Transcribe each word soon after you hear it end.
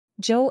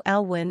Joe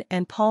Alwyn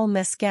and Paul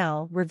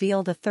Mescal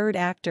reveal the third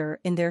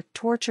actor in their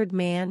Tortured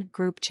Man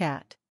group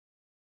chat.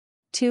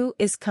 2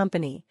 is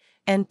company,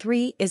 and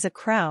 3 is a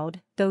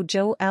crowd, though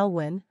Joe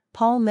Alwyn,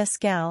 Paul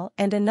Mescal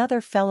and another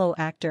fellow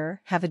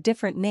actor have a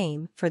different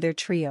name for their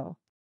trio.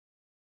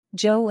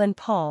 Joe and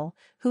Paul,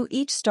 who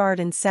each starred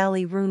in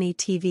Sally Rooney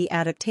TV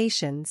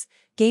adaptations,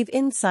 gave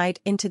insight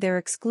into their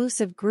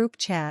exclusive group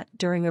chat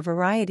during a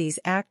Variety's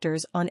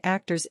Actors on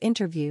Actors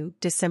interview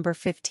December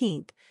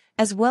 15,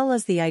 as well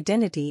as the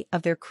identity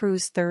of their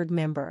crew's third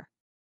member.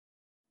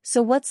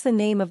 "So what's the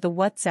name of the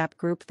WhatsApp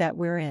group that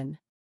we're in?"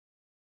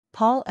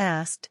 Paul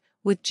asked,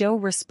 with Joe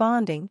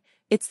responding,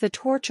 "It's the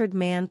Tortured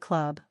Man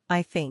Club,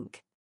 I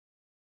think.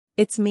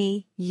 It's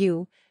me,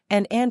 you,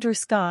 and Andrew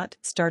Scott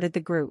started the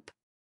group."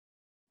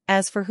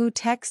 As for who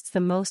texts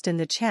the most in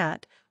the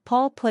chat,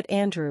 Paul put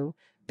Andrew,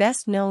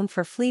 best known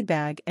for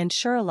Fleabag and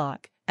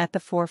Sherlock, at the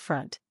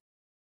forefront.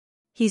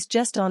 "He's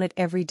just on it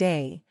every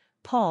day,"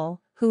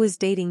 Paul, who is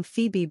dating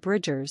Phoebe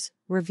Bridgers,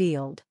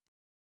 revealed.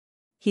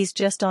 "He's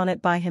just on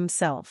it by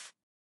himself."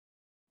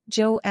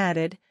 Joe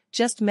added,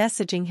 "Just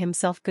messaging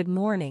himself good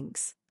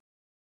mornings."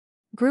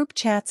 Group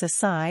chats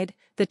aside,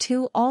 the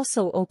two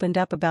also opened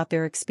up about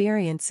their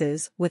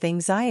experiences with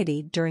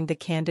anxiety during the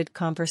candid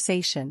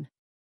conversation.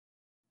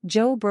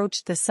 Joe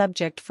broached the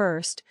subject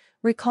first,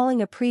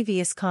 recalling a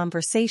previous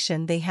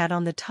conversation they had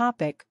on the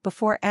topic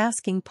before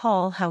asking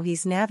Paul how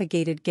he's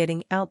navigated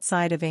getting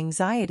outside of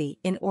anxiety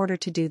in order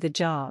to do the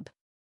job.